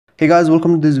Hey guys,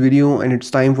 welcome to this video and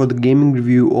it's time for the gaming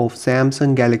review of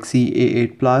Samsung Galaxy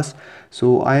A8 Plus.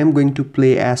 So I am going to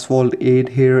play Asphalt 8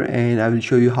 here and I will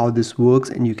show you how this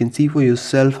works and you can see for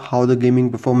yourself how the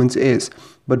gaming performance is.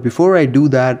 But before I do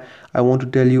that, I want to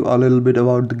tell you a little bit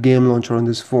about the game launcher on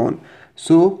this phone.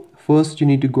 So first you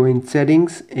need to go in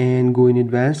settings and go in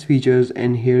advanced features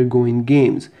and here go in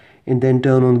games and then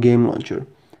turn on game launcher.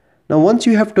 Now once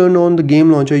you have turned on the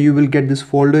game launcher, you will get this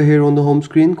folder here on the home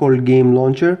screen called game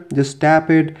launcher. Just tap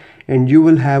it and you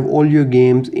will have all your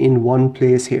games in one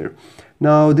place here.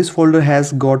 Now this folder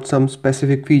has got some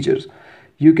specific features.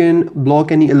 You can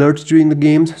block any alerts during the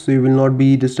games so you will not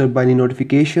be disturbed by any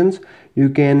notifications. You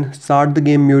can start the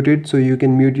game muted so you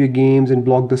can mute your games and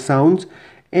block the sounds.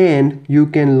 And you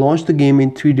can launch the game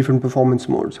in 3 different performance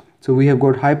modes. So we have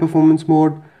got high performance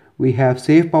mode, we have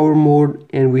safe power mode,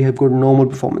 and we have got normal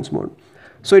performance mode.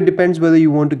 So it depends whether you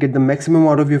want to get the maximum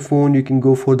out of your phone, you can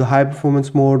go for the high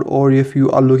performance mode, or if you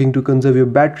are looking to conserve your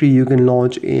battery, you can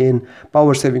launch in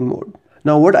power saving mode.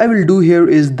 Now what I will do here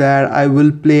is that I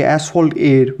will play Asphalt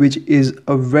 8, which is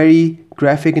a very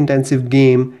graphic intensive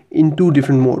game, in 2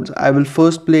 different modes. I will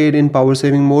first play it in power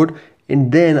saving mode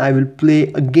and then I will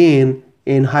play again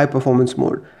in high performance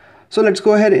mode. So let's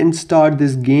go ahead and start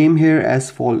this game here,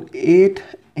 Asphalt 8,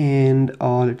 and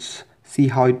let's see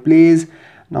how it plays.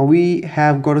 Now we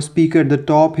have got a speaker at the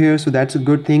top here, so that's a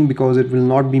good thing because it will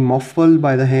not be muffled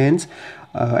by the hands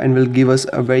and will give us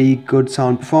a very good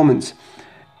sound performance.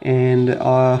 And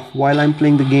while I'm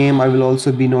playing the game, I will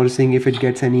also be noticing if it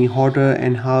gets any hotter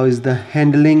and how is the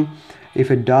handling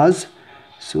if it does.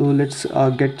 So let's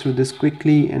get through this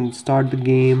quickly and start the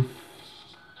game.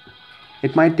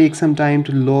 It might take some time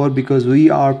to load because we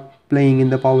are playing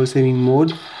in the power saving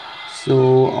mode.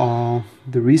 So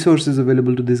the resources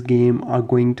available to this game are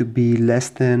going to be less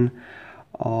than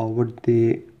what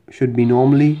they should be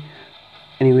normally.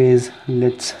 Anyways,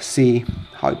 let's see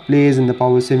how it plays in the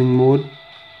power saving mode.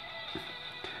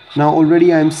 Now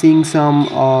already I'm seeing some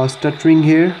stuttering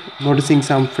here, noticing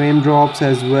some frame drops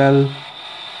as well.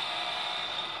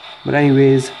 But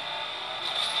anyways,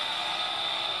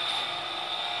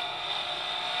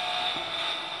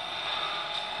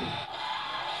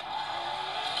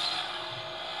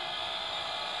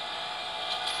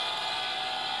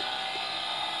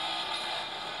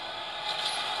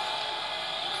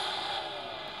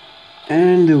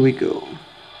 and there we go.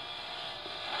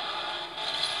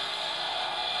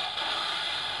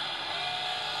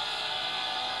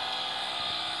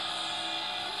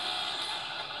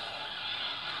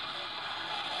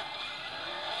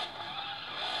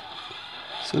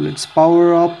 So let's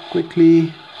power up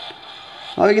quickly.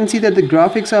 Now you can see that the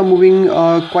graphics are moving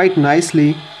quite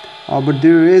nicely, but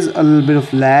there is a little bit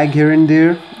of lag here and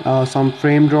there, some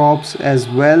frame drops as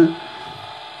well,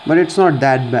 but it's not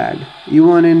that bad.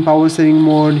 Even in power saving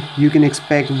mode you can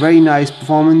expect very nice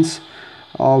performance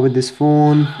with this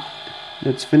phone.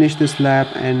 Let's finish this lap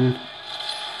and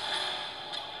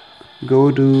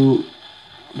go to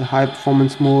the high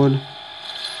performance mode.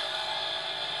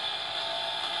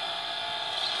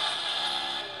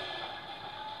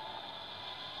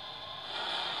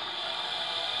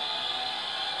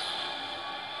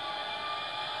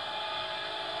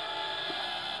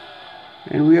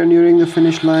 And we are nearing the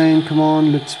finish line. Come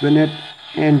on, let's win it.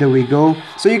 And there we go.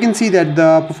 So you can see that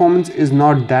the performance is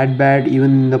not that bad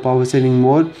even in the power saving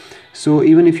mode. So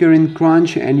even if you're in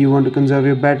crunch and you want to conserve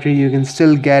your battery, you can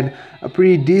still get a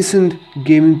pretty decent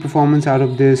gaming performance out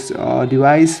of this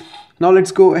device. Now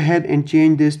let's go ahead and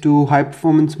change this to high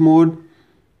performance mode.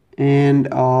 And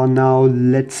now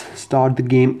let's start the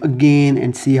game again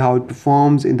and see how it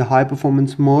performs in the high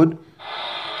performance mode.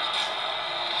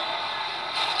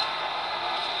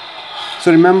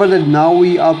 So remember that now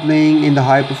we are playing in the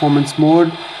high performance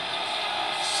mode.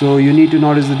 So you need to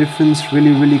notice the difference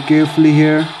really carefully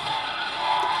here.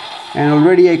 And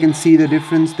already I can see the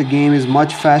difference. The game is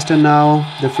much faster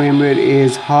now. The frame rate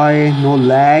is high, no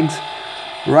lags.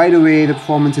 Right away the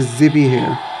performance is zippy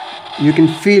here. You can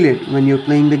feel it when you're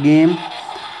playing the game.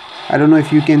 I don't know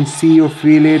if you can see or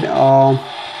feel it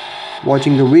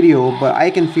watching the video, but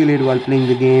I can feel it while playing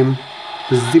the game.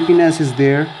 The zippiness is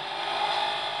there.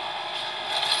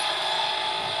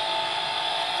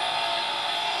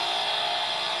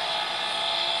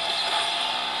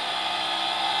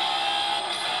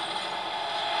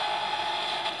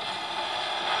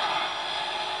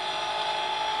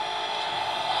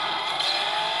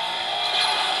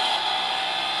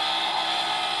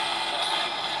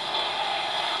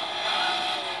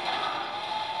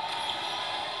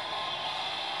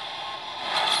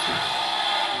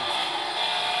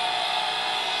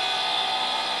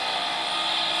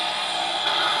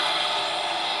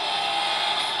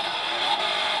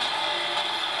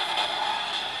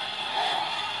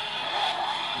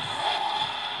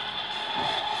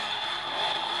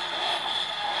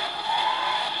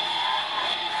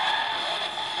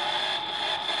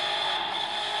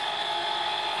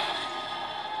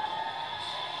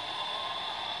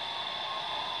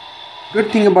 Good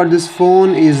thing about this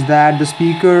phone is that the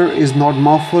speaker is not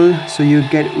muffled, so you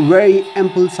get very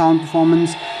ample sound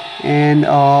performance and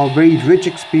very rich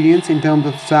experience in terms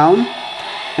of sound.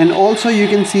 And also you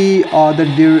can see that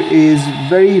there is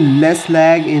very less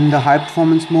lag in the high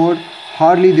performance mode.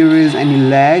 Hardly there is any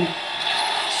lag,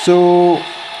 so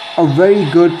a very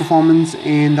good performance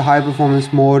in the high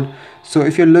performance mode. So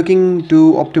if you're looking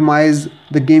to optimize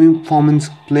the gaming performance,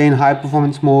 play in high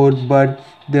performance mode, but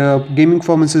the gaming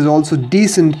performance is also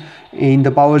decent in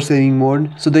the power saving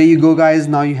mode. So there you go guys,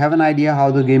 now you have an idea how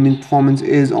the gaming performance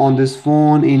is on this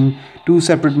phone in two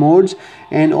separate modes.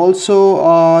 And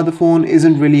also the phone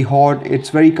isn't really hot, it's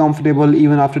very comfortable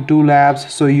even after 2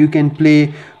 laps, so you can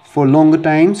play for longer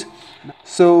times.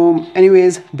 So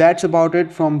anyways, that's about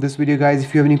it from this video guys.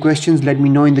 If you have any questions, let me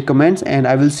know in the comments, and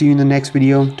I will see you in the next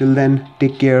video. Till then,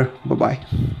 take care, bye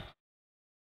bye.